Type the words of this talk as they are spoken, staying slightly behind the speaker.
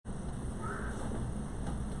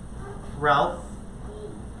Ralph,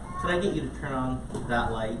 can I get you to turn on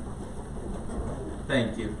that light?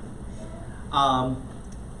 Thank you.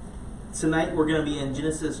 Tonight we're going to be in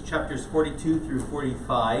Genesis chapters 42 through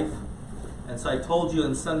 45. And so I told you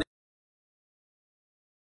in Sunday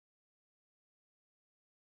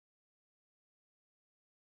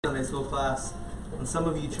school class, and some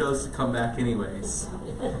of you chose to come back anyways.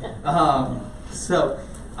 We're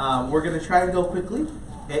going to try to go quickly.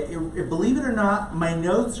 Believe it or not, my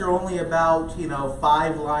notes are only about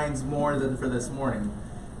 5 lines more than for this morning,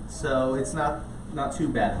 so it's not too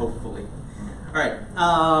bad, hopefully. All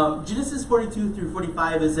right, Genesis 42 through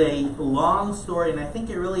 45 is a long story, and I think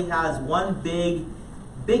it really has one big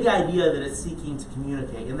idea that it's seeking to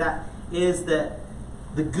communicate, and that is that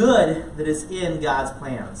the good that is in God's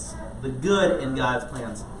plans. The good in God's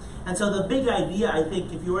plans. And so the big idea, I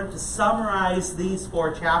think, if you were to summarize these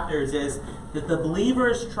 4 chapters, is that the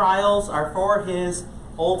believer's trials are for his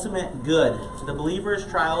ultimate good. The believer's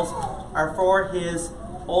trials are for his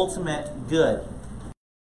ultimate good.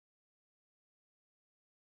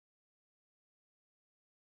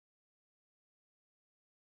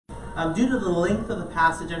 Due to the length of the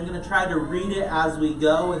passage, I'm going to try to read it as we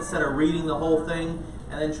go instead of reading the whole thing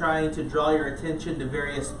and then trying to draw your attention to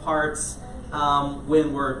various parts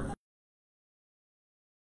when we're...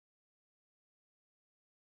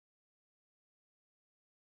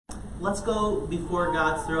 Let's go before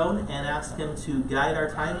God's throne and ask Him to guide our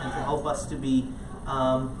time and to help us to be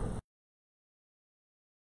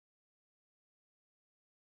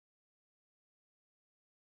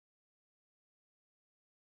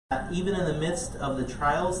even in the midst of the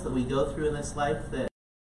trials that we go through in this life, that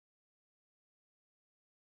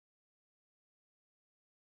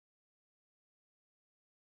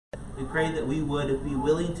we pray that we would be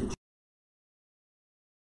willing to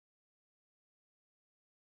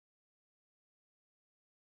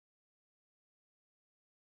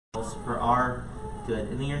for our good.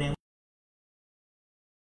 In your name.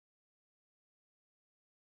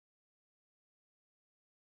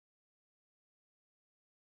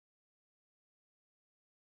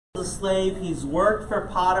 A slave, he's worked for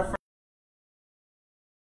Potiphar.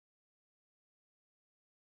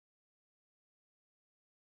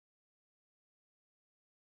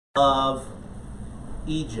 Of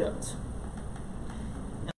Egypt.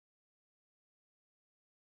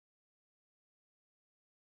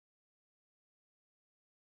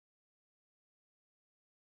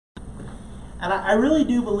 And I really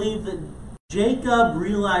do believe that Jacob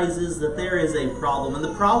realizes that there is a problem. And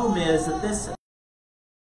the problem is that this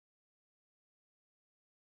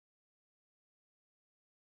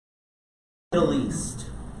Middle East.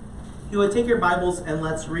 You would take your Bibles and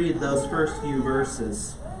let's read those first few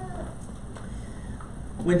verses.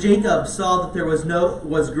 When Jacob saw that there was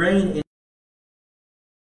grain in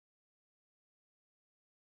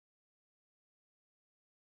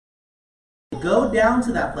go down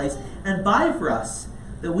to that place and buy for us,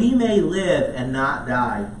 that we may live and not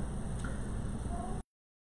die.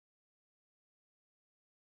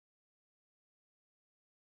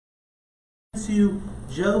 To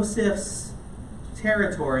Joseph's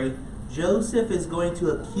territory, Joseph is going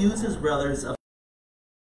to accuse his brothers of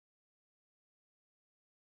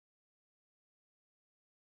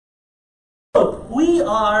we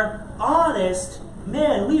are honest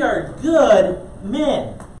men. We are good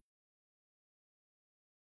men.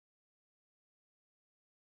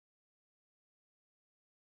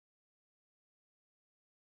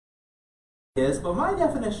 But my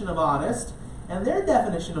definition of honest and their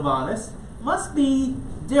definition of honest must be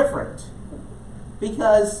different.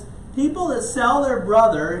 Because people that sell their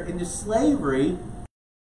brother into slavery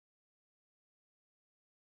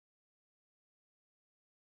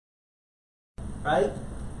right?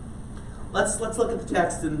 Let's look at the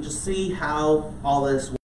text and just see how all this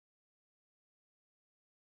works.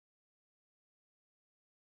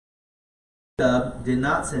 Jacob did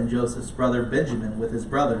not send Joseph's brother Benjamin with his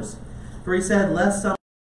brothers, for he said, lest some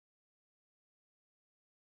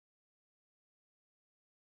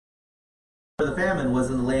the famine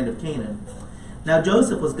was in the land of Canaan. Now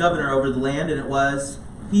Joseph was governor over the land, and it was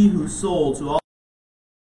he who sold to all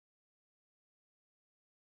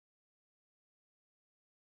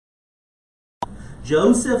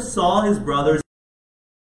Joseph saw his brothers.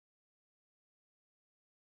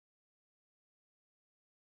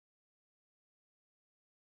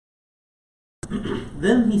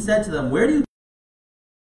 Then he said to them, where do you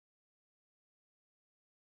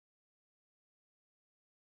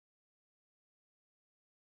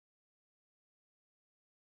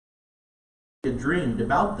dreamed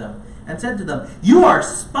about them, and said to them, you are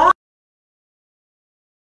spies.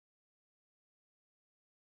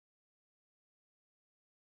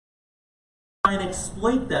 and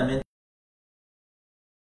exploit them.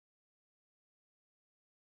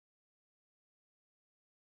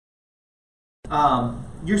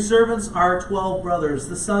 Your servants are 12 brothers,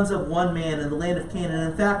 the sons of one man in the land of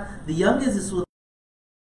Canaan. In fact, the youngest is with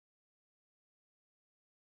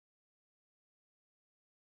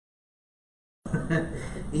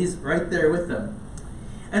he's right there with them.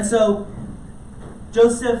 And so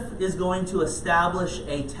Joseph is going to establish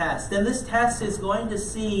a test. And this test is going to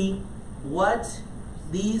see what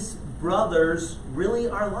these brothers really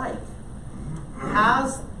are like.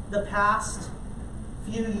 Has the past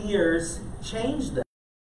few years changed them?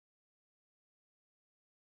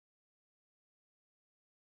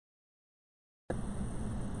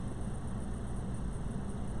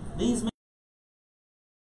 These men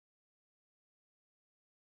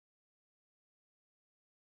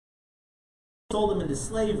sold them into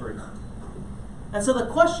slavery. And so the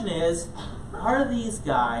question is, are these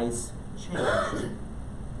guys changed?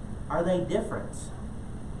 Are they different?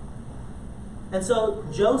 And so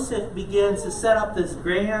Joseph begins to set up this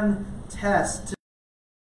grand test.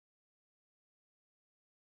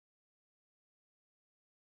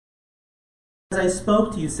 As I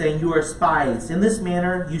spoke to you, saying, you are spies. In this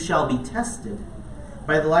manner you shall be tested.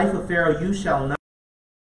 By the life of Pharaoh you shall not.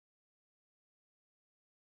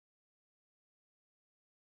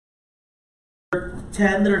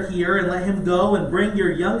 10 that are here, and let him go and bring your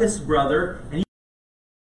youngest brother. And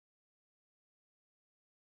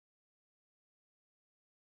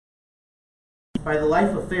by the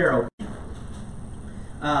life of Pharaoh.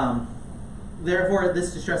 Therefore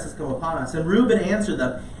this distress has come upon us. And Reuben answered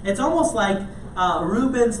them. It's almost like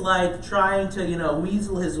Reuben's like trying to,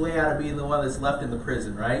 weasel his way out of being the one that's left in the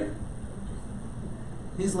prison, right?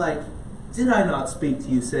 He's like, did I not speak to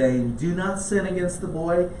you, saying, do not sin against the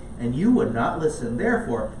boy? And you would not listen.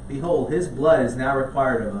 Therefore, behold, his blood is now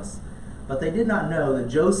required of us. But they did not know that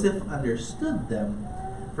Joseph understood them,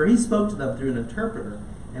 for he spoke to them through an interpreter.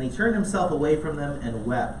 And he turned himself away from them and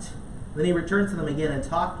wept. Then he returned to them again and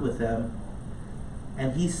talked with them.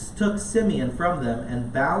 And he took Simeon from them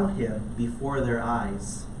and bound him before their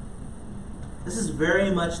eyes. This is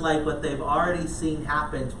very much like what they've already seen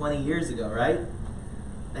happen 20 years ago, right?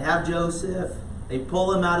 They have Joseph, they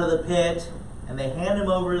pull him out of the pit, and they hand him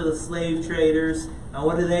over to the slave traders. And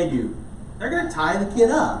what do? They're going to tie the kid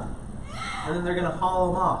up, and then they're going to haul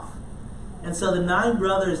him off. And so the 9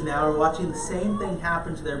 brothers now are watching the same thing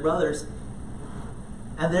happen to their brothers,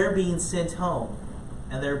 and they're being sent home,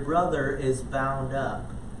 and their brother is bound up.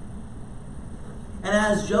 And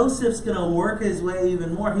as Joseph's going to work his way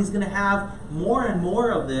even more, he's going to have more and more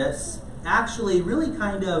of this actually really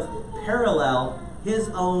kind of parallel his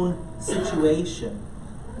own situation.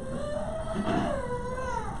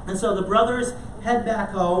 And so the brothers head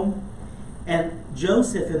back home, and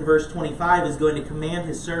Joseph in verse 25 is going to command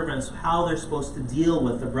his servants how they're supposed to deal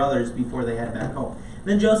with the brothers before they head back home.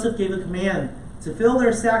 Then Joseph gave a command to fill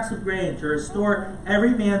their sacks with grain, to restore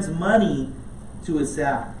every man's money to his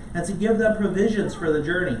sack, and to give them provisions for the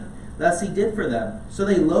journey. Thus he did for them. So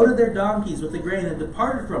they loaded their donkeys with the grain and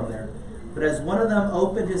departed from there. But as one of them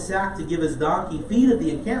opened his sack to give his donkey feed at the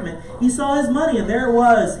encampment, he saw his money, and there it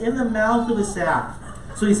was, in the mouth of his sack.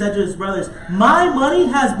 So he said to his brothers, my money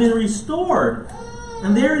has been restored,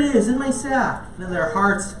 and there it is in my sack. And then their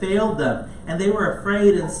hearts failed them, and they were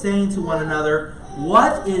afraid, and saying to one another,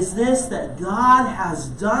 what is this that God has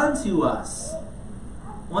done to us?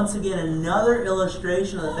 Once again, another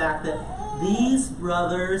illustration of the fact that these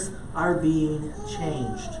brothers are being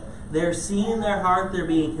changed. They're seeing their heart, they're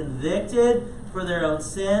being convicted for their own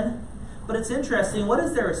sin. But it's interesting, what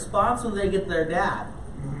is their response when they get their dad?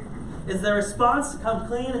 Is their response to come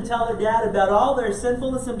clean and tell their dad about all their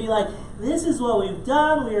sinfulness and be like, this is what we've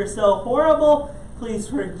done, we are so horrible, please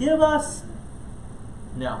forgive us?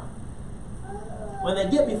 No. When they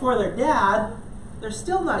get before their dad, they're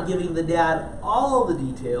still not giving the dad all the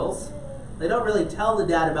details. They don't really tell the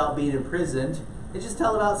dad about being imprisoned. They just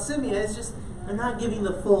tell about Simeon. It's just, they're not giving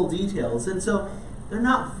the full details. And so they're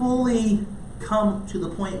not fully come to the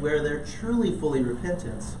point where they're truly fully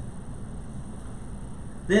repentant.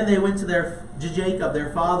 Then they went to Jacob,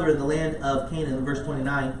 their father, in the land of Canaan, in verse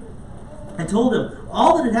 29, and told him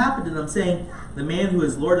all that had happened to them, saying, the man who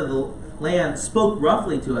is Lord of the land spoke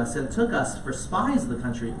roughly to us and took us for spies of the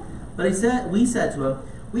country. But we said to him,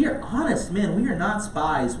 we are honest men, we are not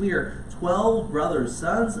spies. We are 12 brothers,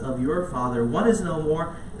 sons of your father. One is no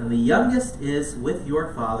more, and the youngest is with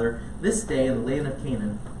your father this day in the land of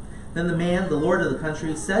Canaan. Then the man, the Lord of the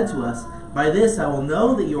country, said to us, by this I will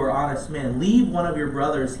know that you are honest men. Leave one of your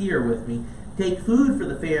brothers here with me, Take food for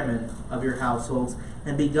the famine of your households,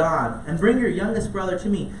 and be gone, and bring your youngest brother to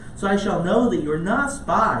me, so I shall know that you are not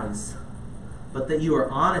spies, but that you are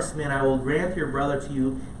honest men. I will grant your brother to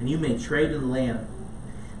you, and you may trade in the land.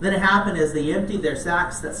 Then it happened as they emptied their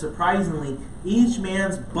sacks that surprisingly each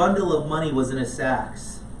man's bundle of money was in his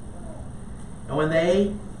sacks. And when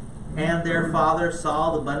they and their father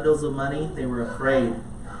saw the bundles of money, they were afraid.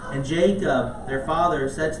 And Jacob, their father,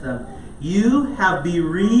 said to them, "You have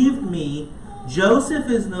bereaved me. Joseph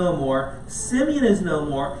is no more, Simeon is no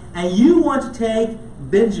more, and you want to take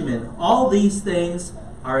Benjamin. All these things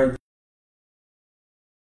are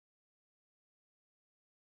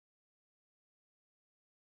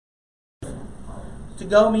to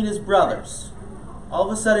go meet his brothers." All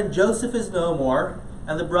of a sudden, Joseph is no more,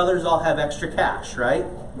 and the brothers all have extra cash, right?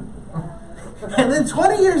 And then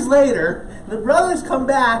 20 years later, the brothers come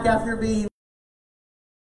back after being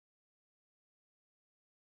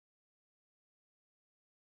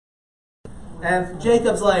and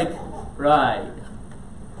Jacob's like, right.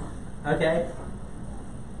 Okay?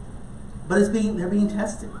 But they're being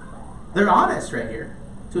tested. They're honest right here,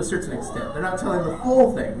 to a certain extent. They're not telling the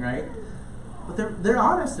full thing, right? But they're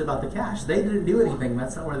honest about the cash. They didn't do anything.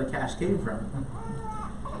 That's not where the cash came from.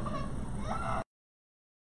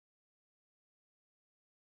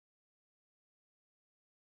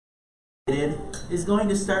 Is going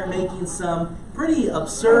to start making some pretty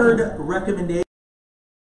absurd recommendations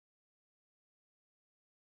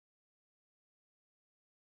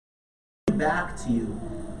back to you.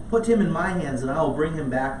 Put him in my hands, and I will bring him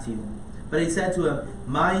back to you. But he said to him,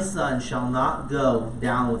 "My son shall not go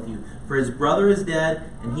down with you, for his brother is dead,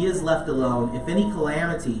 and he is left alone. If any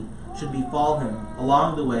calamity should befall him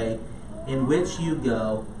along the way in which you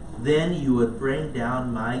go, then you would bring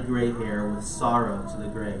down my gray hair with sorrow to the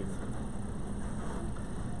grave."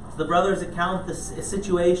 So the brothers account the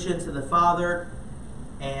situation to the father,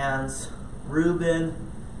 and Reuben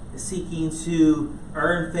is seeking to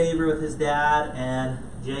earn favor with his dad, and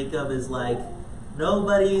Jacob is like,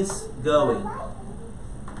 nobody's going.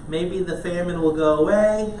 Maybe the famine will go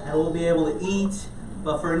away and we'll be able to eat,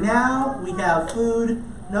 but for now we have food.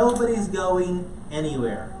 Nobody's going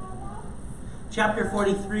anywhere. Chapter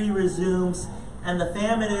 43 resumes, and the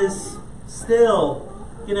famine is still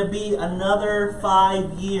going to be another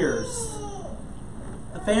 5 years.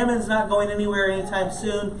 The famine's not going anywhere anytime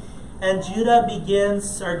soon. And Jacob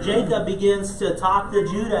begins to talk to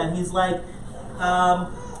Judah, and he's like,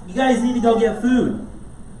 you guys need to go get food.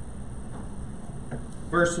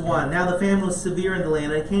 Verse 1, "Now the famine was severe in the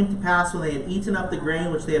land, and it came to pass when they had eaten up the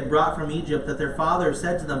grain which they had brought from Egypt, that their father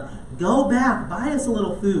said to them, 'Go back, buy us a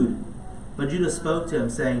little food.' But Judah spoke to him,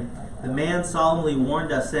 saying, 'The man solemnly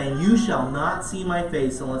warned us, saying, You shall not see my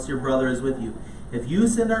face unless your brother is with you. If you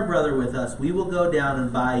send our brother with us, we will go down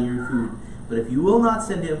and buy your food. But if you will not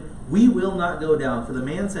send him, we will not go down. For the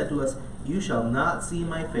man said to us, You shall not see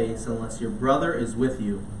my face unless your brother is with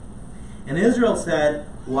you.' And Israel said,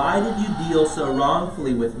 'Why did you deal so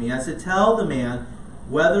wrongfully with me, as to tell the man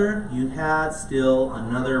whether you had still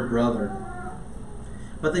another brother?'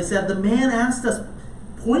 But they said, 'The man asked us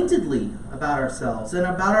pointedly about ourselves and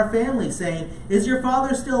about our family, saying, Is your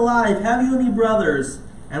father still alive? Have you any brothers?'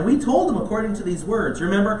 And we told him according to these words."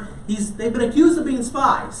 Remember, they've been accused of being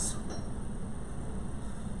spies.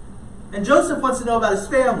 And Joseph wants to know about his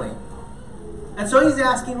family. And so he's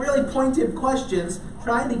asking really pointed questions,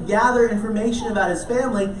 trying to gather information about his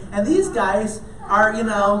family. And these guys are,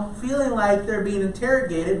 feeling like they're being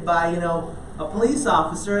interrogated by, a police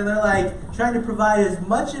officer. And they're like trying to provide as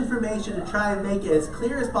much information to try and make it as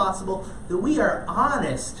clear as possible that we are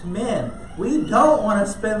honest men. We don't want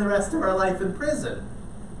to spend the rest of our life in prison.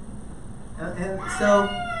 And so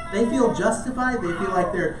they feel justified. They feel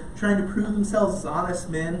like they're trying to prove themselves as honest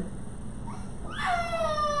men.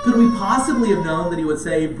 Could we possibly have known that he would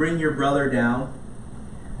say, "Bring your brother down"?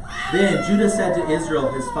 Then Judah said to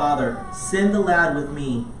Israel, his father, "Send the lad with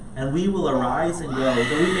me, and we will arise and go,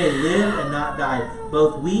 that we may live and not die,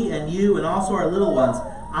 both we and you, and also our little ones.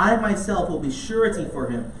 I myself will be surety for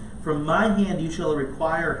him. From my hand you shall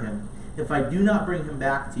require him. If I do not bring him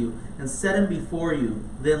back to you, and set him before you,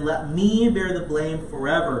 then let me bear the blame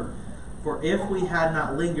forever. For if we had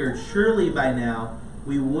not lingered, surely by now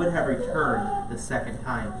we would have returned the second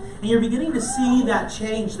time." And you're beginning to see that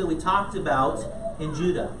change that we talked about in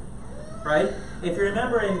Judah, right? If you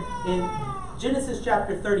remember in Genesis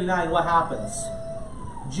chapter 39, what happens?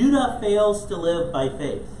 Judah fails to live by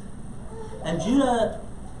faith. And Judah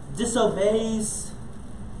disobeys,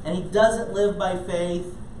 and he doesn't live by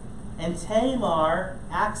faith. And Tamar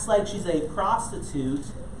acts like she's a prostitute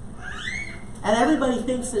And everybody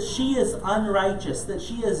thinks that she is unrighteous, that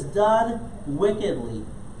she has done wickedly.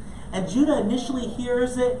 And Judah initially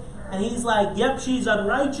hears it, and he's like, yep, she's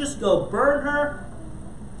unrighteous, go burn her.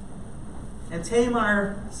 And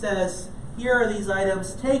Tamar says, here are these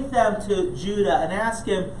items, take them to Judah and ask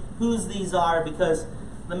him whose these are, because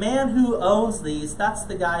the man who owns these, that's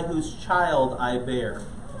the guy whose child I bear.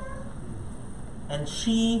 And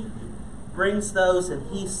she brings those,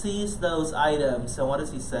 and he sees those items, and what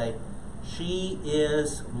does he say? She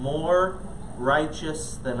is more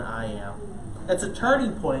righteous than I am. That's a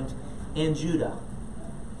turning point in Judah.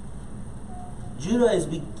 Judah is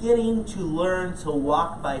beginning to learn to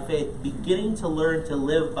walk by faith, beginning to learn to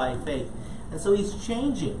live by faith. And so he's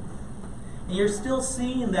changing. And you're still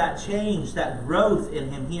seeing that change, that growth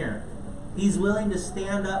in him here. He's willing to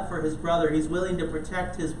stand up for his brother. He's willing to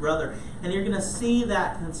protect his brother. And you're going to see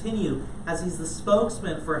that continue as he's the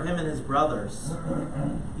spokesman for him and his brothers.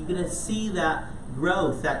 You're going to see that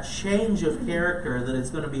growth, that change of character that is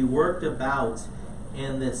going to be worked about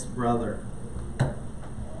in this brother.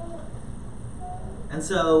 And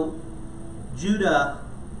so Judah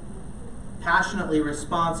passionately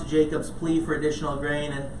responds to Jacob's plea for additional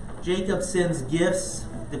grain, and Jacob sends gifts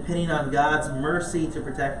depending on God's mercy to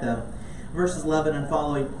protect them. Verses 11 and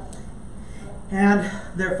following. And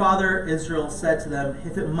their father Israel said to them,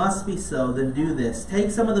 if it must be so, then do this.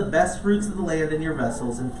 Take some of the best fruits of the land in your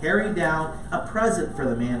vessels and carry down a present for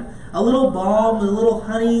the man. A little balm, a little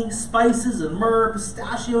honey, spices and myrrh,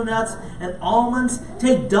 pistachio nuts, and almonds.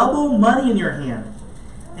 Take double money in your hand.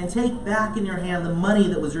 And take back in your hand the money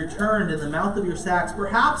that was returned in the mouth of your sacks.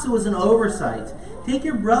 Perhaps it was an oversight. Take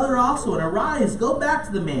your brother also and arise, go back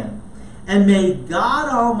to the man. And may God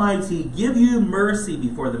Almighty give you mercy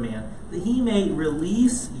before the man, that he may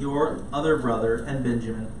release your other brother and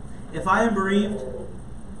Benjamin. If I am bereaved,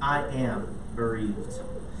 I am bereaved.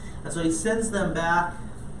 And so he sends them back.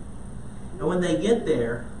 And when they get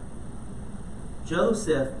there,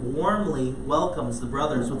 Joseph warmly welcomes the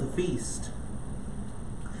brothers with a feast.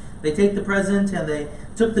 They take the present, and they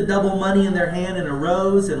took the double money in their hand, and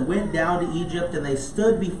arose and went down to Egypt, and they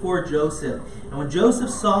stood before Joseph. And when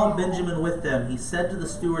Joseph saw Benjamin with them, he said to the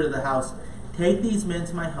steward of the house, take these men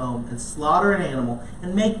to my home, and slaughter an animal,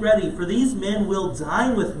 and make ready, for these men will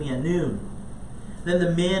dine with me at noon. Then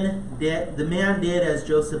the man did as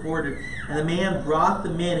Joseph ordered, and the man brought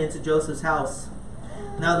the men into Joseph's house.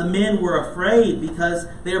 Now the men were afraid because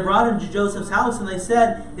they were brought into Joseph's house, and they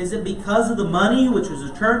said, is it because of the money which was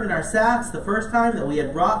returned in our sacks the first time that we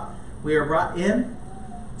are brought in,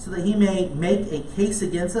 so that he may make a case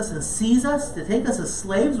against us and seize us to take us as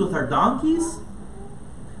slaves with our donkeys?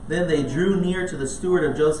 Then they drew near to the steward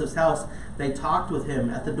of Joseph's house. They talked with him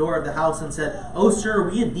at the door of the house and said, oh, sir,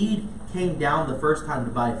 we indeed came down the first time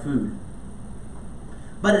to buy food.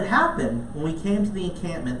 But it happened, when we came to the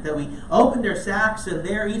encampment, that we opened our sacks, and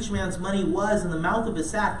there each man's money was in the mouth of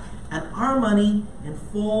his sack, and our money in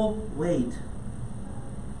full weight.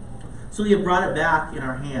 So we have brought it back in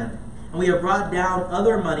our hand, and we have brought down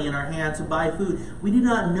other money in our hand to buy food. We do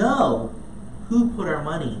not know who put our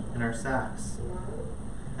money in our sacks.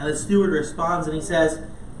 And the steward responds, and he says,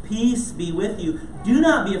 peace be with you. Do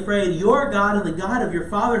not be afraid. Your God and the God of your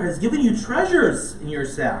father has given you treasures in your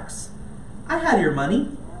sacks. I had your money.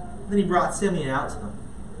 Then he brought Simeon out to them.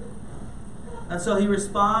 And so he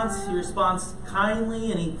responds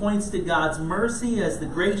kindly, and he points to God's mercy as the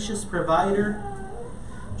gracious provider.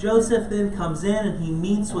 Joseph then comes in, and he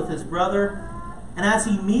meets with his brother. And as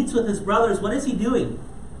he meets with his brothers, what is he doing?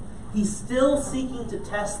 He's still seeking to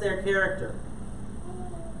test their character.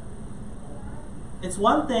 It's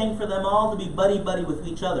one thing for them all to be buddy-buddy with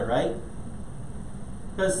each other, right?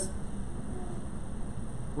 Because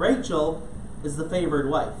Rachel is the favored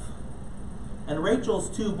wife. And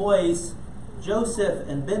Rachel's two boys, Joseph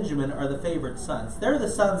and Benjamin, are the favored sons. They're the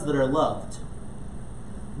sons that are loved.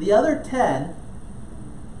 The other 10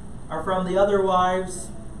 are from the other wives,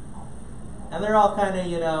 and they're all kind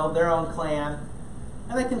of, their own clan,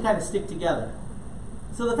 and they can kind of stick together.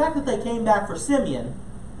 So the fact that they came back for Simeon,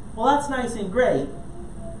 well, that's nice and great,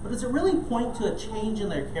 but does it really point to a change in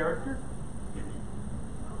their character?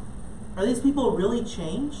 Are these people really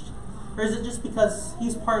changed? Or is it just because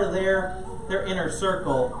he's part of their inner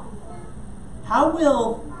circle? How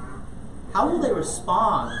will they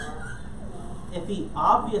respond if he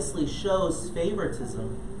obviously shows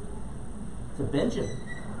favoritism to Benjamin?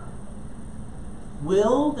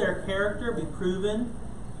 Will their character be proven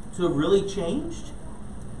to have really changed?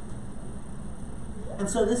 And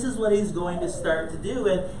so this is what he's going to start to do.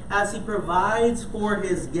 And as he provides for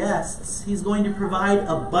his guests, he's going to provide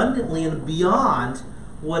abundantly and beyond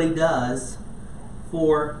what he does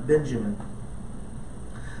for Benjamin.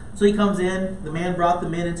 So he comes in, the man brought the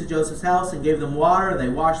men into Joseph's house and gave them water, and they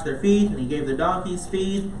washed their feet, and he gave their donkeys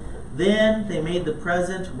feed. Then they made the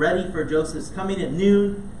present ready for Joseph's coming at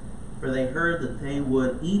noon, for they heard that they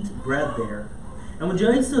would eat bread there. And when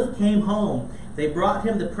Joseph came home, they brought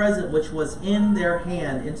him the present which was in their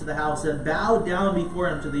hand into the house, and bowed down before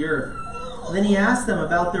him to the earth. And then he asked them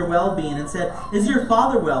about their well-being, and said, "Is your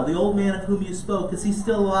father well, the old man of whom you spoke? Is he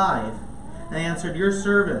still alive?" And they answered, "Your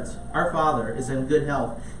servant, our father, is in good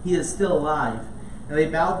health. He is still alive." And they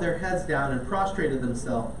bowed their heads down and prostrated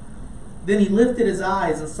themselves. Then he lifted his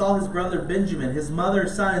eyes and saw his brother Benjamin, his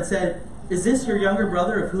mother's son, and said, "Is this your younger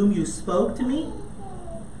brother of whom you spoke to me?"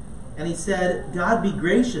 And he said, "God be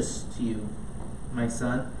gracious to you, my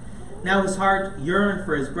son." Now his heart yearned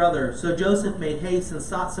for his brother. So Joseph made haste and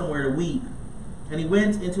sought somewhere to weep. And he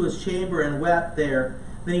went into his chamber and wept there.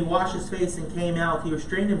 Then he washed his face and came out. He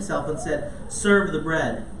restrained himself and said, "Serve the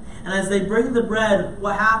bread." And as they bring the bread,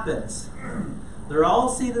 what happens? They're all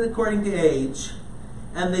seated according to age,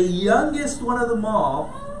 and the youngest one of them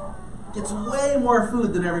all gets way more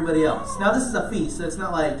food than everybody else. Now this is a feast, so it's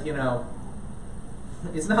not like,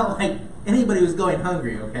 it's not like anybody was going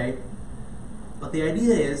hungry, okay? But the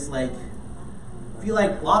idea is, like, if you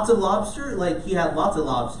like lots of lobster, like he had lots of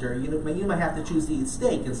lobster, you might have to choose to eat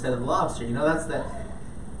steak instead of lobster.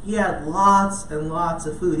 He had lots and lots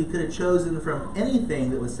of food. He could have chosen from anything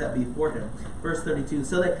that was set before him. Verse 32.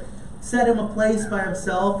 So they set him a place by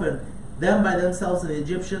himself, and them by themselves, and the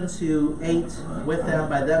Egyptians who ate with them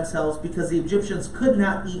by themselves, because the Egyptians could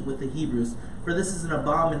not eat with the Hebrews, for this is an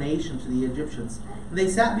abomination to the Egyptians. And they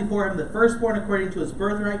sat before him, the firstborn according to his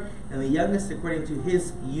birthright, and the youngest according to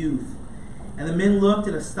his youth. And the men looked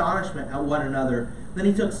in astonishment at one another. Then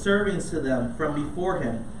he took servings to them from before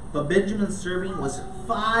him. But Benjamin's serving was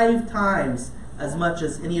 5 times as much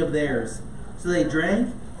as any of theirs. So they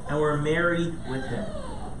drank and were merry with him.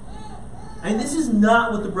 I mean, this is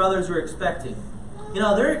not what the brothers were expecting.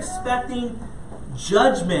 They're expecting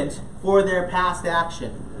judgment for their past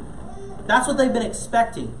action. That's what they've been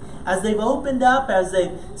expecting. As they've opened up, as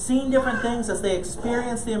they've seen different things, as they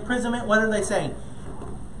experience the imprisonment, what are they saying?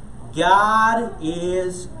 God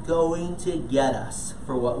is going to get us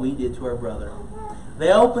for what we did to our brother.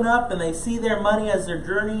 They open up and they see their money as they're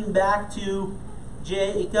journeying back to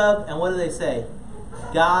Jacob, and what do they say?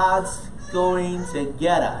 God's going to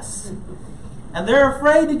get us. And they're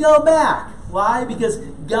afraid to go back. Why? Because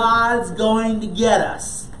God's going to get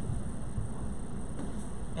us.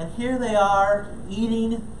 And here they are,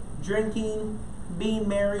 eating, drinking, being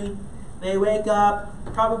merry. They wake up,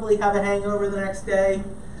 probably have a hangover the next day.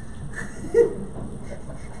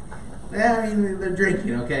 I mean, they're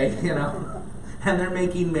drinking, okay, and they're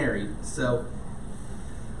making merry. So,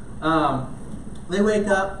 they wake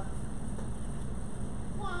up,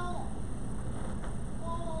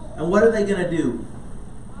 and what are they going to do?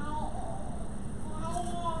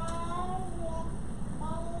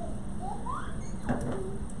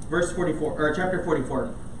 Verse 44, or chapter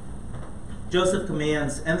 44. Joseph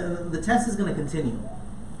commands, and the test is going to continue.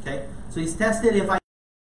 Okay, so he's tested. If I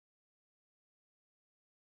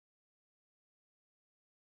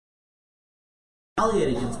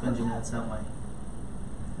retaliate against Benjamin in some way,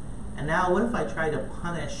 and now what if I try to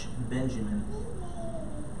punish Benjamin?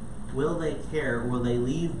 Will they care? Will they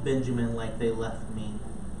leave Benjamin like they left me?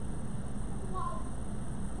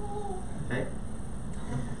 Okay.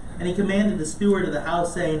 And he commanded the steward of the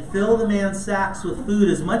house, saying, "Fill the man's sacks with food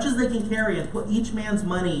as much as they can carry, and put each man's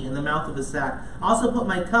money in the mouth of his sack. Also put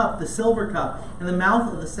my cup, the silver cup, in the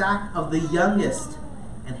mouth of the sack of the youngest,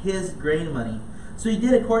 and his grain money." So he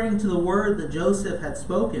did according to the word that Joseph had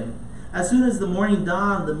spoken. As soon as the morning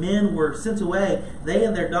dawned, the men were sent away, they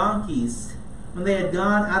and their donkeys. When they had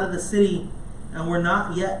gone out of the city and were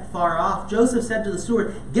not yet far off, Joseph said to the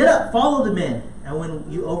steward, "Get up, follow the men, and when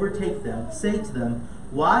you overtake them, say to them,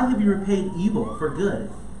 'Why have you repaid evil for good?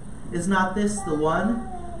 Is not this the one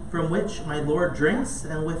from which my Lord drinks,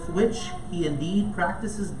 and with which he indeed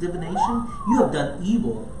practices divination? You have done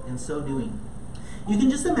evil in so doing.'" You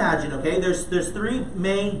can just imagine, okay, there's 3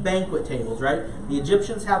 main banquet tables, right? The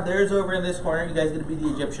Egyptians have theirs over in this corner. You guys get to be the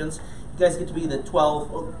Egyptians. You guys get to be the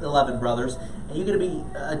 11 brothers. And you're going to be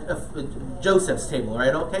Joseph's table,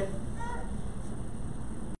 right? Okay?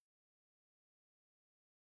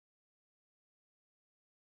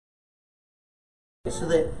 So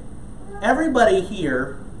that everybody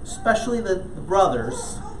here, especially the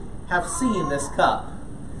brothers, have seen this cup.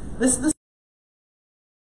 This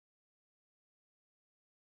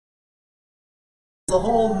the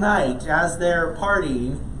whole night as they're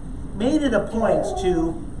partying, made it a point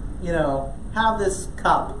to, have this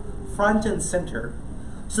cup front and center,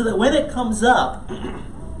 so that when it comes up,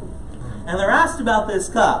 and they're asked about this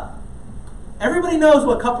cup, everybody knows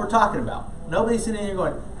what cup we're talking about. Nobody's sitting here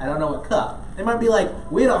going, I don't know what cup. They might be like,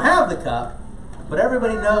 we don't have the cup, but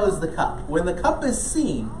everybody knows the cup. When the cup is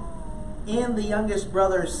seen in the youngest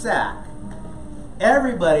brother's sack,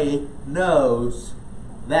 everybody knows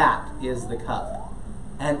that is the cup.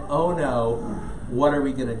 And oh no, what are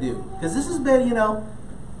we going to do? Because this has been,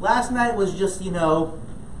 last night was just,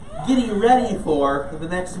 getting ready for the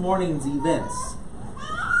next morning's events.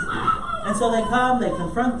 And so they come, they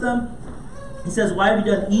confront them. He says, why have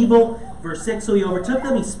you done evil? Verse 6, so he overtook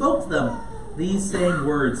them, he spoke to them these same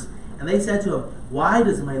words. And they said to him, why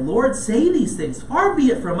does my Lord say these things? Far be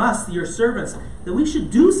it from us, your servants, that we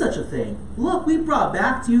should do such a thing. Look, we brought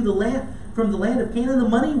back to you from the land of Canaan the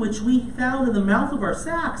money which we found in the mouth of our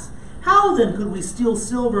sacks. How then could we steal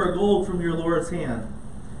silver or gold from your Lord's hand?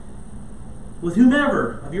 With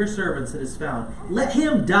whomever of your servants it is found, let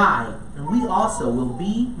him die, and we also will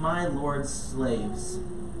be my Lord's slaves.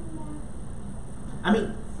 I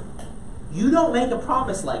mean, you don't make a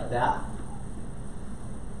promise like that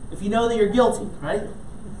if you know that you're guilty, right?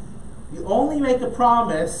 You only make a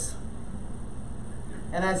promise,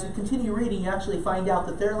 and as you continue reading, you actually find out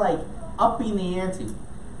that they're like upping the ante.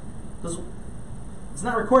 It's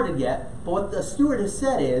not recorded yet, but what the steward has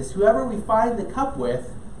said is, whoever we find the cup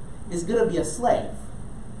with is going to be a slave.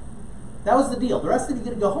 That was the deal. The rest of you are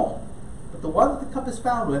going to go home. But the one that the cup is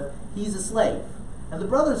found with, he's a slave. And the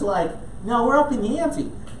brother's like, no, we're upping the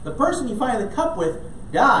ante. The person you find the cup with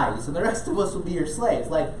dies, and the rest of us will be your slaves.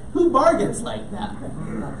 Like, who bargains like that?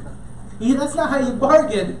 That's not how you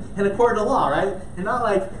bargain in a court of law, right? You're not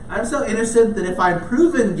like, I'm so innocent that if I'm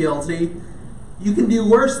proven guilty, you can do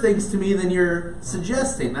worse things to me than you're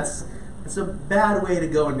suggesting. That's a bad way to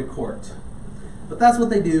go into court. But that's what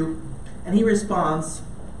they do. And he responds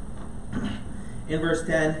in verse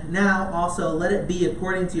 10, now also let it be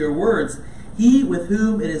according to your words. He with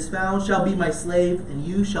whom it is found shall be my slave, and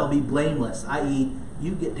you shall be blameless, i.e.,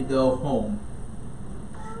 you get to go home.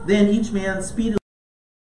 Then each man speedily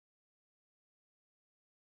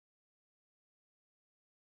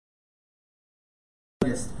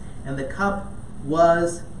and the cup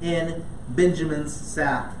was in Benjamin's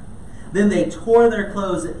sack. Then they tore their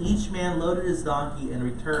clothes, and each man loaded his donkey and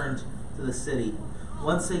returned to the city.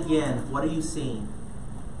 Once again, what are you seeing?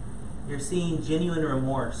 You're seeing genuine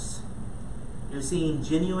remorse. You're seeing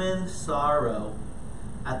genuine sorrow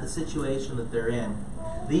at the situation that they're in.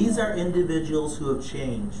 These are individuals who have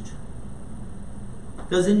changed.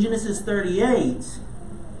 Because in Genesis 38,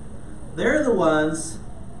 they're the ones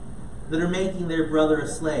that are making their brother a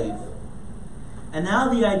slave. And now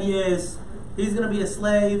the idea is, he's going to be a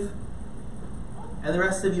slave, and the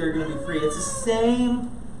rest of you are going to be free. It's the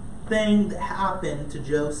same thing that happened to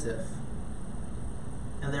Joseph.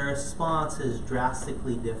 And their response is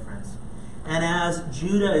drastically different. And as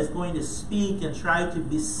Judah is going to speak and try to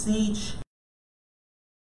beseech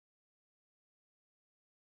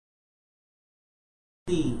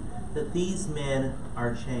that these men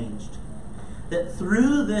are changed. That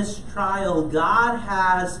through this trial, God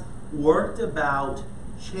has worked about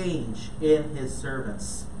change in his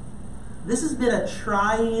servants. This has been a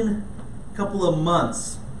trying couple of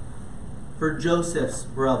months for Joseph's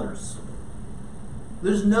brothers.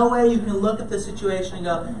 There's no way you can look at this situation and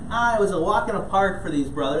go, it was a walk in a park for these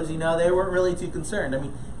brothers. They weren't really too concerned. I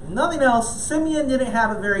mean, if nothing else, Simeon didn't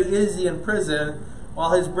have it very easy in prison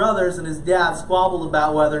while his brothers and his dad squabbled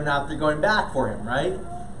about whether or not they're going back for him, right?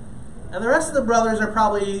 And the rest of the brothers are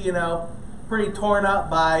probably, pretty torn up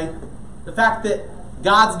by the fact that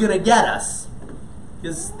God's going to get us.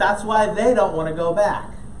 Because that's why they don't want to go back.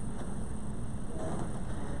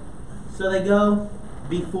 So they go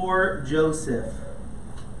before Joseph.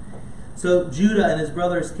 So Judah and his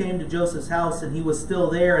brothers came to Joseph's house, and he was still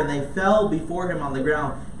there, and they fell before him on the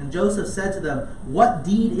ground. And Joseph said to them, what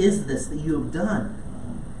deed is this that you have done?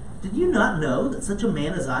 Did you not know that such a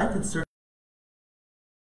man as I can serve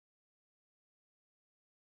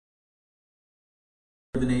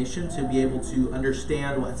the nation to be able to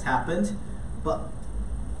understand what's happened? But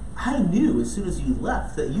I knew as soon as you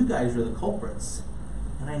left that you guys were the culprits,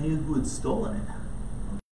 and I knew who had stolen it.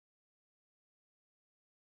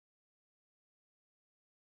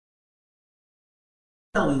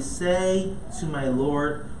 What shall we say to my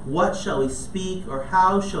Lord? What shall we speak, or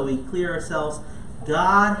how shall we clear ourselves?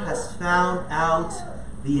 God has found out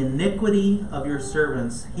the iniquity of your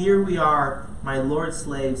servants. Here we are, my Lord's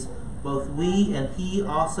slaves, both we and he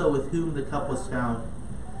also with whom the cup was found.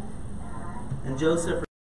 And Joseph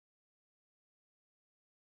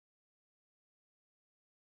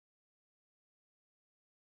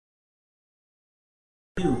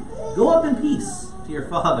go up in peace to your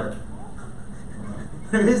father.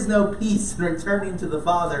 There is no peace in returning to the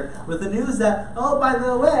Father with the news that, oh, by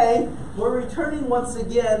the way, we're returning once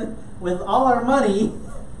again with all our money,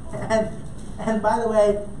 and by the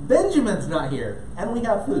way, Benjamin's not here, and we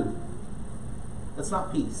have food. That's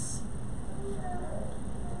not peace.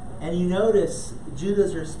 And you notice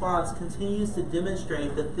Judah's response continues to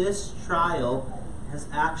demonstrate that this trial has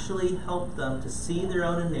actually helped them to see their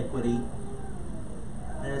own iniquity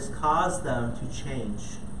and has caused them to change.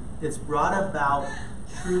 It's brought about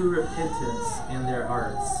true repentance in their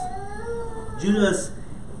hearts. Judah's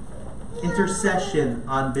intercession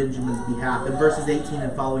on Benjamin's behalf in verses 18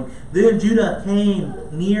 and following. Then Judah came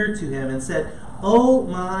near to him and said, "O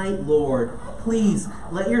my Lord, please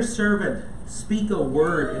let your servant speak a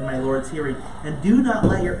word in my Lord's hearing, and do not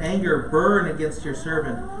let your anger burn against your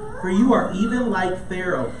servant. For you are even like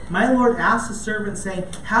Pharaoh. My Lord asked his servant, saying,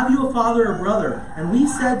 have you a father or brother? And we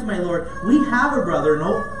said to my Lord, we have a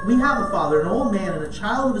father, an old man, and a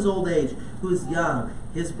child of his old age, who is young.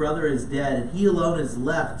 His brother is dead, and he alone is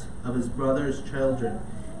left of his brother's children.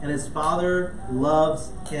 And his father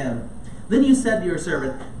loves him. Then you said to your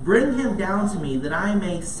servant, bring him down to me, that I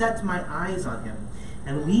may set my eyes on him.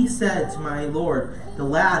 And we said to my Lord, the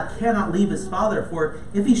lad cannot leave his father, for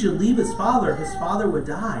if he should leave his father would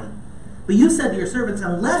die. But you said to your servants,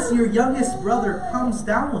 unless your youngest brother comes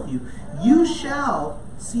down with you, you shall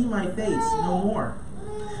see my face no more.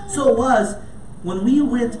 So it was, when we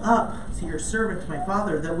went up to your servant, my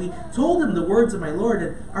father, that we told him the words of my Lord,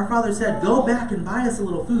 and our father said, go back and buy us a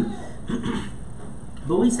little food.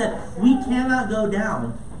 But we said, we cannot go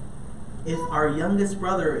down if our youngest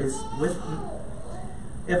brother is with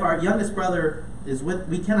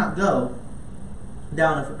we cannot go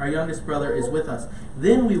down if our youngest brother is with us.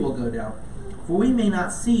 Then we will go down. For we may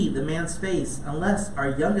not see the man's face unless our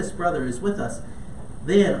youngest brother is with us.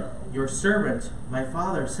 Then your servant, my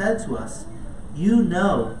father, said to us, you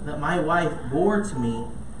know that my wife bore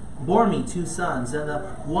me 2 sons, and the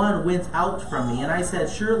one went out from me. And I said,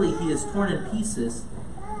 surely he is torn in pieces,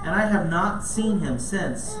 and I have not seen him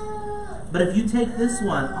since. But if you take this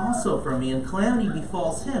one also from me, and calamity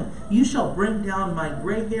befalls him, you shall bring down my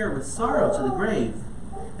gray hair with sorrow to the grave.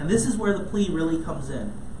 And this is where the plea really comes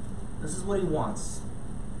in. This is what he wants.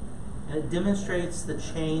 And it demonstrates the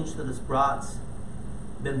change that has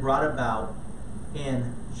been brought about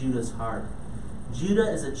in Judah's heart. Judah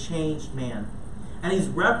is a changed man. And he's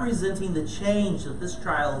representing the change that this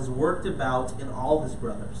trial has worked about in all his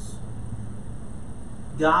brothers.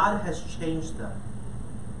 God has changed them.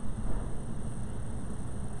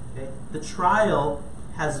 Okay? The trial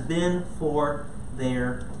has been for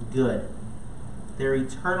their good. Their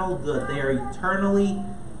eternal good. They are eternally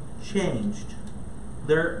changed.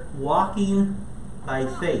 They're walking by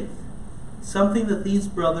faith. Something that these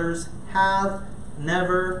brothers have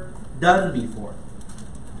never done before.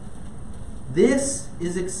 This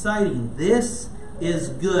is exciting. This is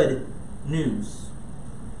good news.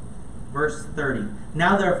 Verse 30.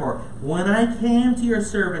 Now therefore, when I came to your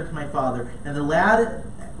servant, my father, and the lad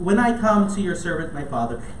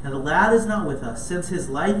is not with us, since his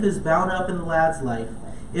life is bound up in the lad's life,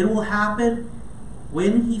 it will happen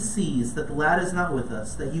when he sees that the lad is not with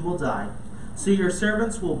us, that he will die. So your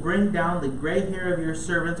servants will bring down the gray hair of your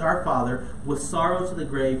servant, our father, with sorrow to the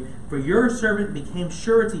grave. For your servant became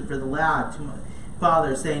surety for the lad to my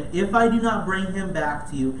father, saying, if I do not bring him back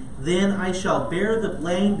to you, then I shall bear the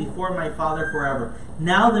blame before my father forever.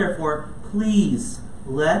 Now therefore, please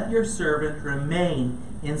let your servant remain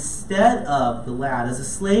instead of the lad as a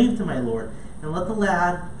slave to my Lord, and let the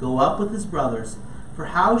lad go up with his brothers. For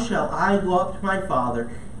how shall I go up to my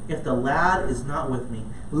father if the lad is not with me?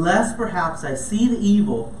 Lest perhaps I see the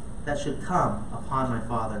evil that should come upon my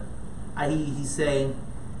father. He's saying,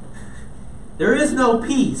 there is no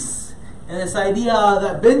peace in this idea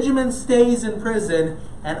that Benjamin stays in prison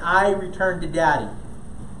and I return to Daddy.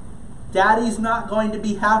 Daddy's not going to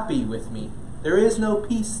be happy with me. There is no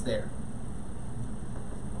peace there.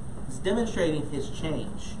 He's demonstrating his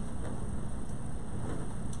change.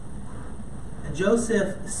 And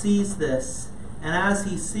Joseph sees this, and as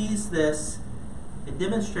he sees this, it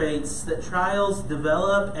demonstrates that trials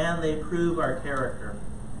develop and they prove our character.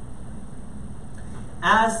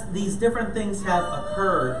 As these different things have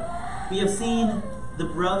occurred, we have seen the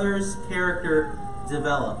brothers' character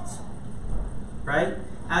developed. Right?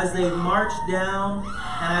 As they march down,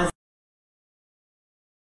 and as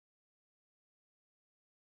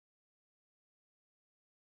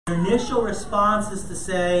their initial response is to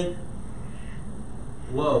say,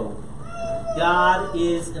 whoa, God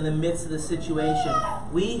is in the midst of the situation.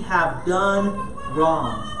 We have done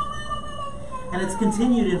wrong. And it's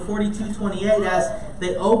continued in 42:28 as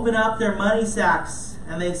they open up their money sacks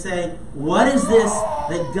and they say, "What is this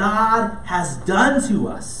that God has done to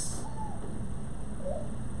us?"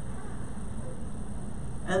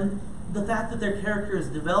 And the fact that their character is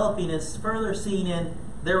developing is further seen in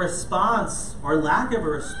their response, or lack of a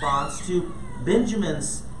response, to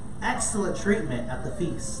Benjamin's excellent treatment at the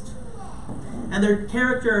feast. And their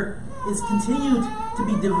character is continued to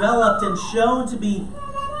be developed and shown to be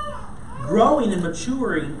growing and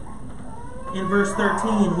maturing in verse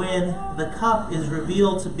 13, when the cup is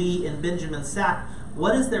revealed to be in Benjamin's sack.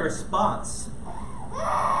 What is their response?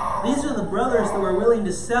 These are the brothers that were willing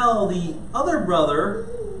to sell the other brother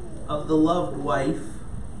of the loved wife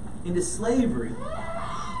into slavery.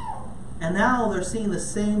 And now they're seeing the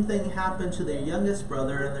same thing happen to their youngest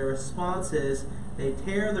brother, and their response is they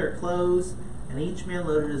tear their clothes, and each man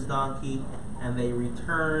loaded his donkey, and they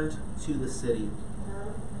returned to the city.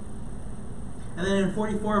 And then in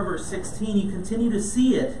 44 verse 16, you continue to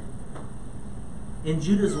see it in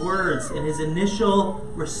Judah's words, in his initial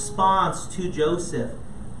response to Joseph.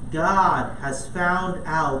 God has found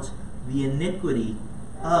out the iniquity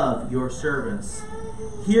of your servants.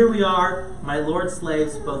 Here we are, my Lord's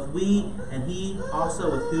slaves, both we and he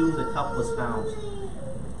also with whom the cup was found.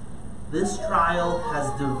 This trial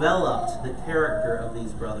has developed the character of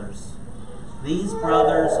these brothers. These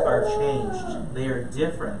brothers are changed. They are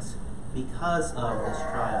different because of this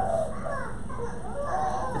trial.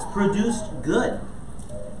 It's produced good,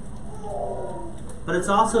 but it's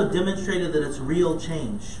also demonstrated that it's real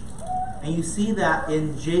change. And you see that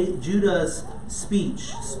in Judah's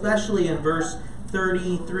speech, especially in verse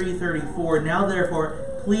 33, 34. Now therefore,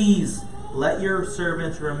 please let your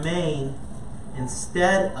servant remain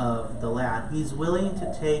instead of the lad. He's willing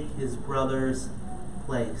to take his brother's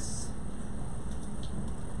place.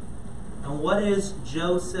 And what is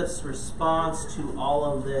Joseph's response to all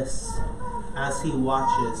of this as he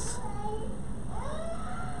watches?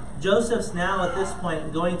 Joseph's now at this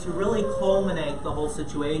point going to really culminate the whole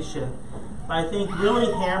situation by, I think,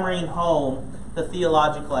 really hammering home the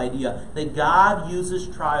theological idea that God uses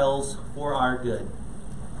trials for our good.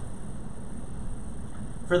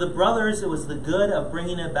 For the brothers, it was the good of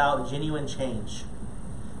bringing about genuine change.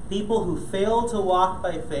 People who failed to walk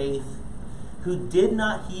by faith, who did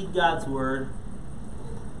not heed God's word,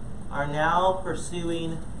 are now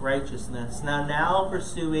pursuing righteousness, now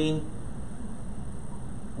pursuing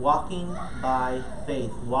walking by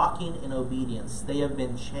faith, walking in obedience. They have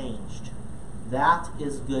been changed. That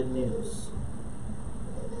is good news.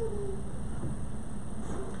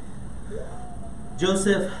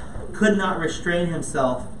 Joseph could not restrain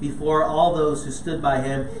himself before all those who stood by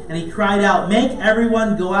him, and he cried out, "Make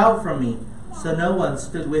everyone go out from me." So no one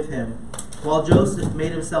stood with him, while Joseph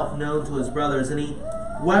made himself known to his brothers, and he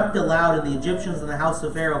wept aloud, and the Egyptians in the house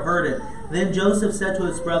of Pharaoh heard it. Then Joseph said to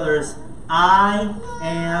his brothers, "I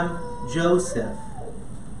am Joseph.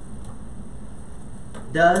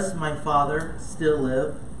 Does my father still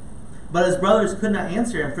live?" But his brothers could not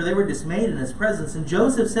answer him, for they were dismayed in his presence. And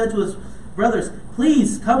Joseph said to his brothers,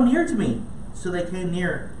 "Please come near to me." So they came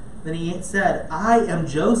near. Then he said, "I am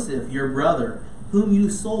Joseph, your brother, whom you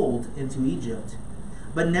sold into Egypt.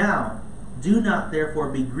 But now, do not therefore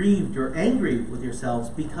be grieved or angry with yourselves,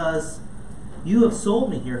 because you have sold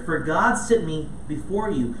me here. For God sent me before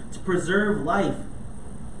you to preserve life.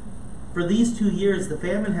 For these 2 years the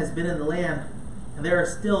famine has been in the land, and there are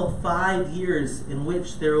still 5 years in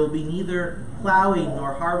which there will be neither plowing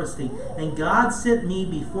nor harvesting. And God sent me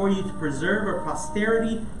before you to preserve a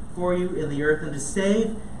posterity for you in the earth, and to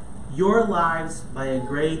save your lives by a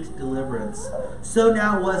great deliverance. So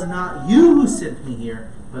now it was not you who sent me here,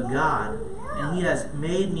 but God. And he has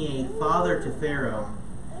made me a father to Pharaoh,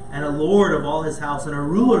 and a lord of all his house, and a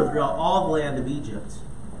ruler throughout all the land of Egypt."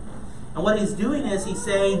 And what he's doing is he's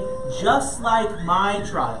saying, just like my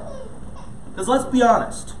trial. Because let's be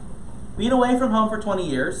honest, being away from home for 20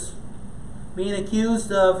 years, being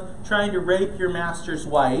accused of trying to rape your master's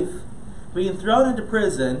wife, being thrown into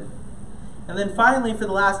prison, and then finally for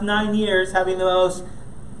the last 9 years having the most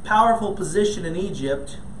powerful position in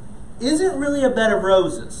Egypt, isn't really a bed of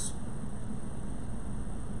roses.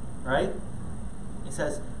 Right? He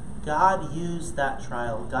says, God used that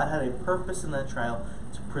trial. God had a purpose in that trial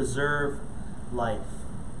to preserve life.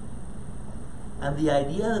 And the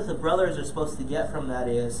idea that the brothers are supposed to get from that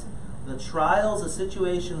is the trials, the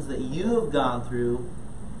situations that you have gone through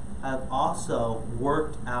have also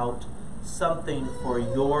worked out something for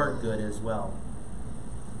your good as well.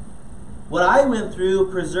 What I went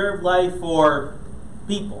through preserved life for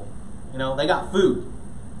people. You know, they got food.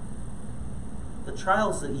 The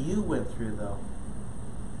trials that you went through, though,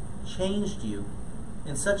 changed you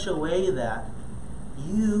in such a way that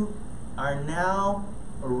you are now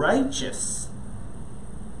righteous.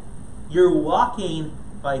 You're walking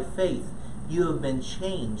by faith. You have been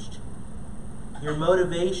changed. Your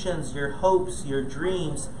motivations, your hopes, your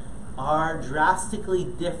dreams are drastically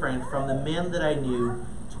different from the men that I knew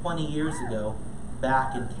 20 years ago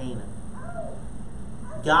back in Canaan.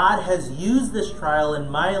 God has used this trial in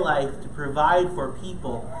my life to provide for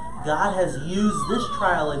people. God has used this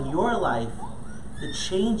trial in your life to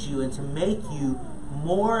change you and to make you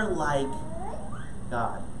more like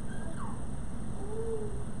God.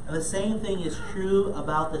 And the same thing is true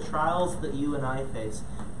about the trials that you and I face.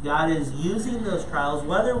 God is using those trials,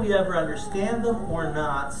 whether we ever understand them or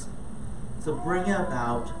not, to bring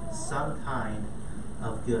about some kind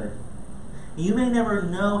of good. You may never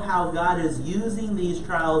know how God is using these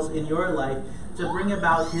trials in your life to bring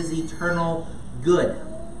about His eternal good.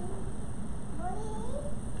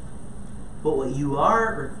 But what you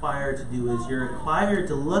are required to do is you're required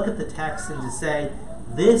to look at the text and to say,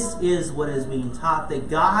 this is what is being taught, that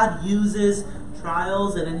God uses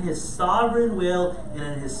trials, and in His sovereign will and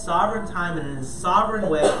in His sovereign time and in His sovereign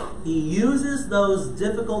way, He uses those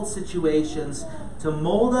difficult situations to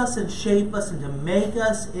mold us and shape us and to make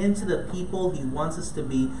us into the people He wants us to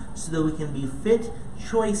be, so that we can be fit,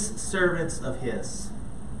 choice servants of His.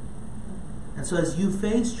 And so as you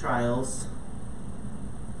face trials,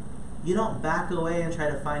 you don't back away and try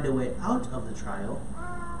to find a way out of the trial.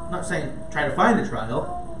 I'm not saying try to find a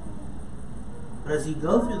trial, but as you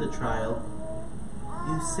go through the trial,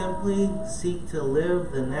 you simply seek to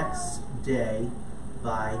live the next day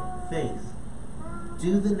by faith.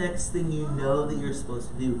 Do the next thing you know that you're supposed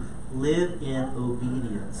to do. Live in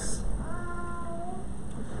obedience.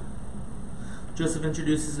 Joseph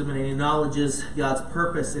introduces him and he acknowledges God's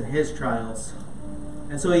purpose in his trials.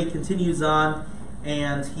 And so he continues on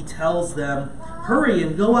and he tells them, hurry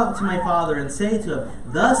and go up to my father and say to him,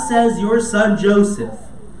 thus says your son Joseph,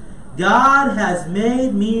 God has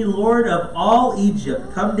made me Lord of all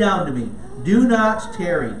Egypt. Come down to me. Do not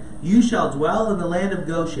tarry. You shall dwell in the land of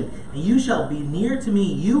Goshen, and you shall be near to me,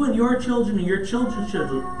 you and your children and your children's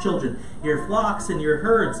children, your flocks and your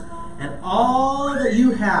herds, and all that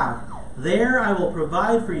you have. There I will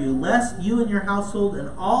provide for you, lest you and your household and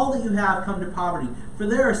all that you have come to poverty. For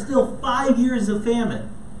there are still 5 years of famine.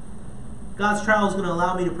 God's trial is going to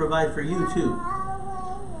allow me to provide for you too.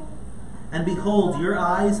 And behold, your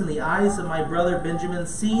eyes and the eyes of my brother Benjamin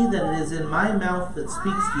see that it is in my mouth that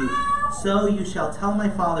speaks to you. So you shall tell my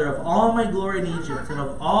father of all my glory in Egypt, and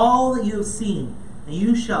of all that you have seen, and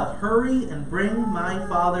you shall hurry and bring my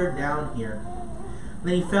father down here.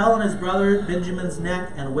 Then he fell on his brother Benjamin's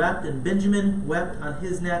neck and wept, and Benjamin wept on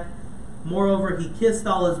his neck. Moreover, he kissed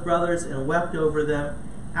all his brothers and wept over them.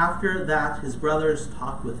 After that, his brothers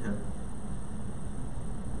talked with him.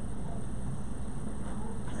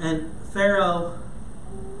 And Pharaoh,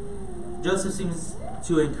 Joseph seems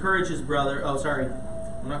to encourage his brother. Oh, sorry.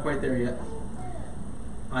 I'm not quite there yet.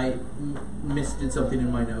 I misdid something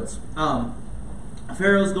in my notes.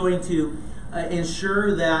 Pharaoh's going to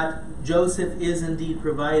ensure that Joseph is indeed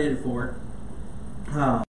provided for.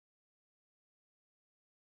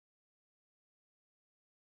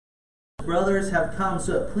 Brothers have come,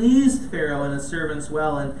 so it pleased Pharaoh and his servants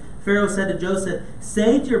well. And Pharaoh said to Joseph,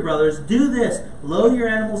 say to your brothers, do this, load your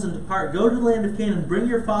animals and depart, go to the land of Canaan, bring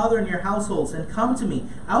your father and your households, and come to me.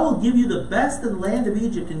 I will give you the best of the land of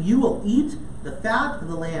Egypt, and you will eat the fat of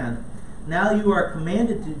the land. Now you are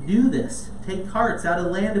commanded to do this. Take carts out of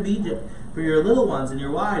the land of Egypt for your little ones and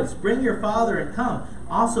your wives. Bring your father and come.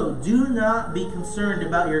 Also, do not be concerned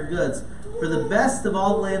about your goods, for the best of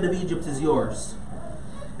all the land of Egypt is yours.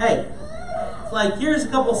 Hey, like, here's a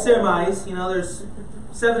couple semis, there's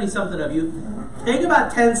 70-something of you. Take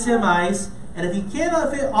about 10 semis, and if you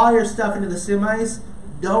cannot fit all your stuff into the semis,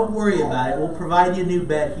 don't worry about it. We'll provide you a new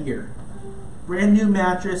bed here. Brand new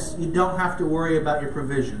mattress, you don't have to worry about your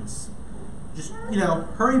provisions. Just,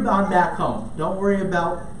 hurry on back home. Don't worry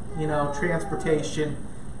about, transportation.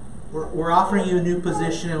 We're offering you a new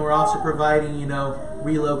position, and we're also providing,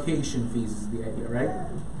 relocation fees is the idea, right?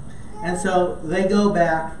 And so they go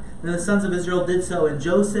back. Then the sons of Israel did so, and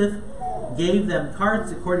Joseph gave them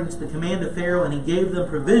carts according to the command of Pharaoh, and he gave them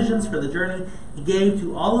provisions for the journey. He gave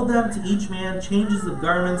to all of them, to each man, changes of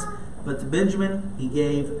garments, but to Benjamin he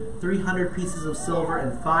gave 300 pieces of silver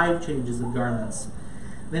and 5 changes of garments.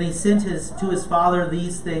 Then he sent to his father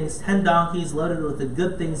these things, 10 donkeys loaded with the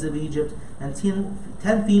good things of Egypt, and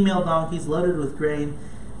 10 female donkeys loaded with grain,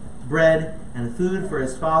 bread, and food for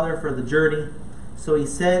his father for the journey. So he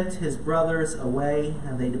sent his brothers away,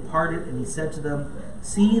 and they departed, and he said to them,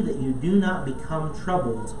 see that you do not become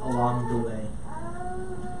troubled along the way.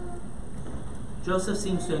 Joseph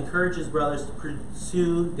seems to encourage his brothers to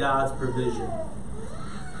pursue God's provision.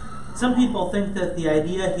 Some people think that the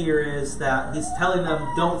idea here is that he's telling them,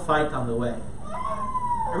 don't fight on the way.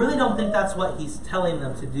 I really don't think that's what he's telling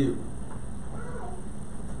them to do.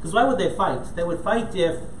 Because why would they fight? They would fight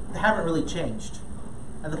if they haven't really changed.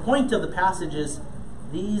 And the point of the passage is,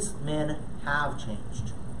 these men have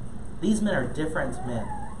changed. These men are different men.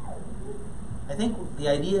 I think the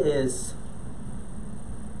idea is,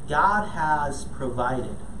 God has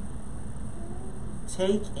provided.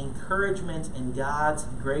 Take encouragement in God's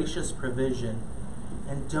gracious provision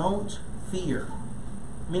and don't fear.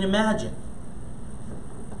 I mean, imagine.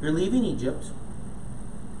 You're leaving Egypt.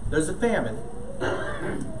 There's a famine.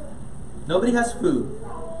 Nobody has food.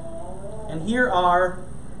 And here are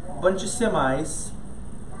a bunch of semis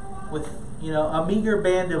with, a meager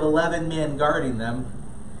band of 11 men guarding them,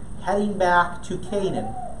 heading back to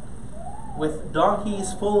Canaan with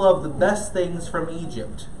donkeys full of the best things from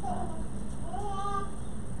Egypt.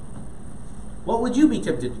 What would you be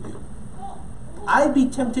tempted to do? I'd be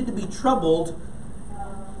tempted to be troubled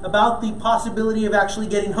about the possibility of actually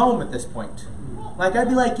getting home at this point. Like, I'd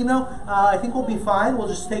be like, I think we'll be fine. We'll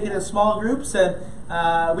just take it in small groups, and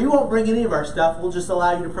we won't bring any of our stuff. We'll just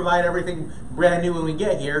allow you to provide everything brand new when we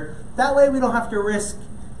get here. That way we don't have to risk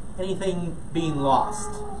anything being lost.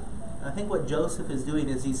 And I think what Joseph is doing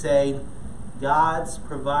is he's saying, God's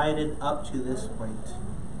provided up to this point.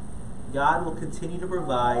 God will continue to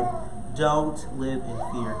provide. Don't live in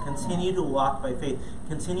fear. Continue to walk by faith.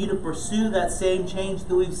 Continue to pursue that same change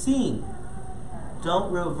that we've seen.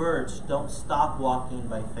 Don't revert. Don't stop walking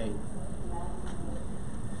by faith.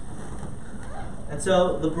 And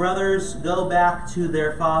so the brothers go back to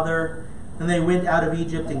their father, and they went out of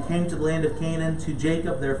Egypt and came to the land of Canaan to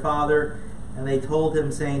Jacob their father, and they told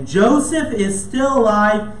him, saying, Joseph is still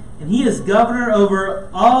alive, and he is governor over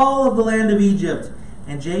all of the land of Egypt.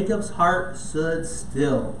 And Jacob's heart stood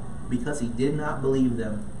still, because he did not believe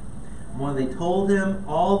them. When they told him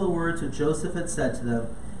all the words which Joseph had said to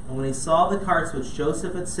them, and when he saw the carts which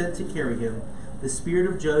Joseph had sent to carry him, the spirit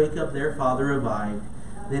of Jacob their father revived.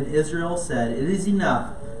 Then Israel said, It is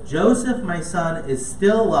enough. Joseph my son is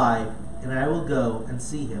still alive, and I will go and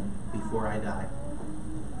see him before I die.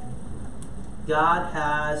 God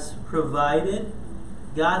has provided.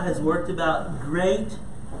 God has worked about great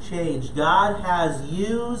change. God has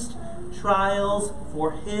used trials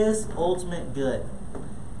for His ultimate good.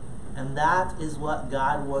 And that is what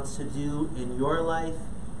God wants to do in your life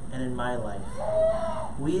and in my life.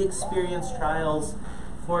 We experience trials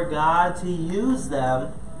for God to use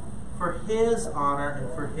them for His honor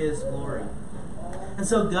and for His glory. And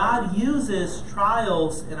so God uses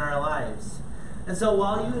trials in our lives. And so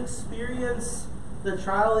while you experience the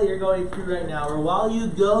trial that you're going through right now, or while you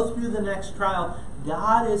go through the next trial,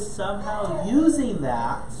 God is somehow using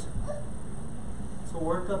that to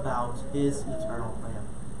work about His eternal plan.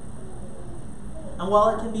 And while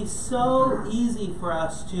it can be so easy for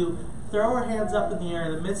us to throw our hands up in the air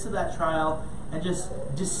in the midst of that trial and just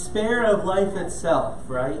despair of life itself,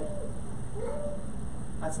 right?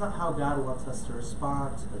 That's not how God wants us to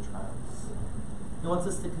respond to the trials. He wants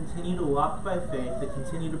us to continue to walk by faith, to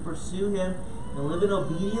continue to pursue Him and live in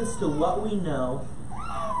obedience to what we know.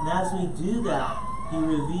 And as we do that, He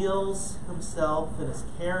reveals Himself and His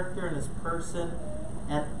character and His person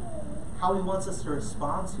and how He wants us to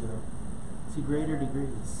respond to Him to greater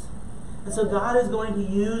degrees. And so God is going to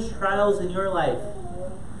use trials in your life.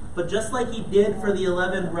 But just like He did for the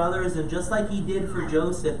 11 brothers and just like He did for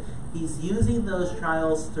Joseph, He's using those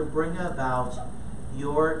trials to bring about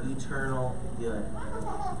your eternal good.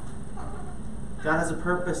 God has a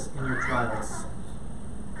purpose in your trials.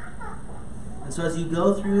 And so as you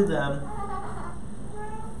go through them,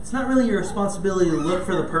 it's not really your responsibility to look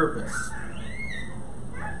for the purpose.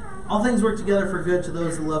 All things work together for good to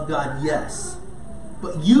those that love God, yes.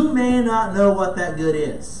 But you may not know what that good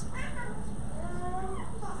is.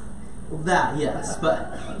 That, yes.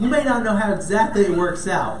 But you may not know how exactly it works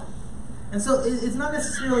out. And so it's not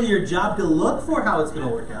necessarily your job to look for how it's going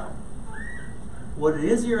to work out. What it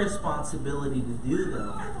is your responsibility to do,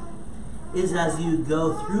 though, is as you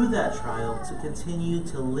go through that trial to continue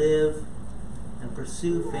to live and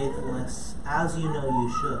pursue faithfulness as you know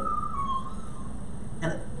you should.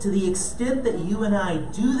 And to the extent that you and I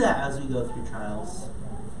do that as we go through trials,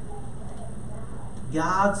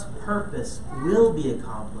 God's purpose will be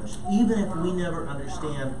accomplished, even if we never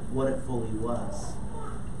understand what it fully was.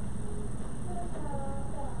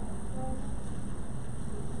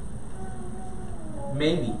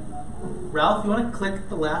 Maybe. Ralph, you want to click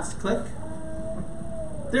the last click?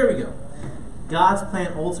 There we go. God's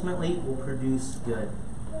plan ultimately will produce good.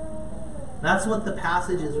 That's what the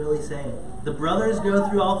passage is really saying. The brothers go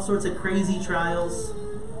through all sorts of crazy trials,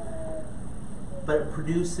 but it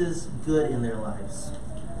produces good in their lives.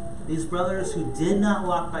 These brothers who did not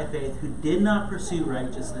walk by faith, who did not pursue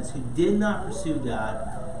righteousness, who did not pursue God,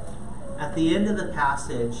 at the end of the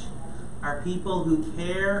passage are people who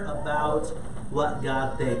care about what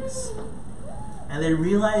God thinks. And they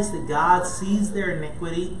realize that God sees their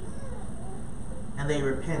iniquity and they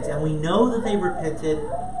repent. And we know that they repented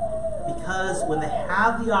because when they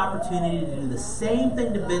have the opportunity to do the same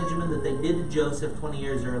thing to Benjamin that they did to Joseph 20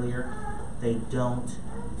 years earlier, they don't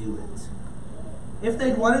do it. If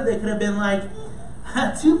they'd wanted, they could have been like,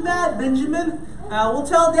 too bad, Benjamin. We'll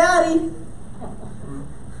tell Daddy.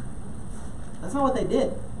 That's not what they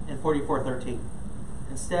did in 44:13.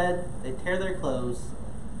 Instead, they tear their clothes,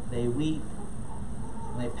 they weep,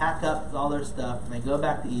 and they pack up all their stuff, and they go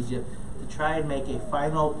back to Egypt to try and make a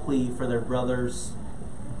final plea for their brother's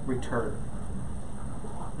return.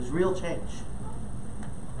 There's real change.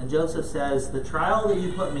 And Joseph says, the trial that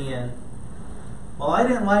you put me in, well, I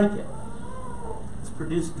didn't like it. It's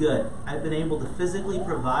produced good. I've been able to physically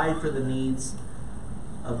provide for the needs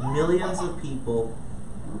of millions of people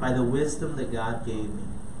by the wisdom that God gave me.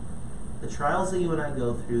 The trials that you and I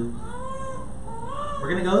go through, we're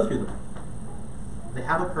going to go through them. They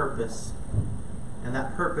have a purpose, and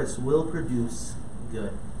that purpose will produce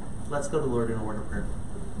good. Let's go to the Lord in a word of prayer.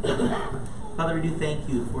 Father, we do thank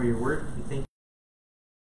you for your word. We thank you.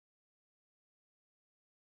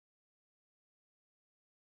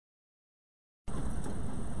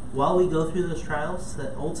 While we go through those trials,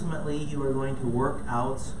 that ultimately you are going to work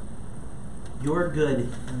out your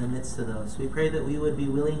good in the midst of those. We pray that we would be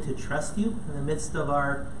willing to trust you in the midst of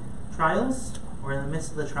our trials, or in the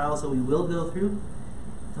midst of the trials that we will go through,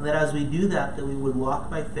 and that as we do that, that we would walk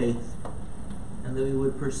by faith, and that we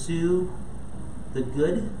would pursue the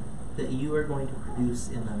good that you are going to produce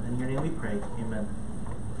in them. In your name we pray. Amen.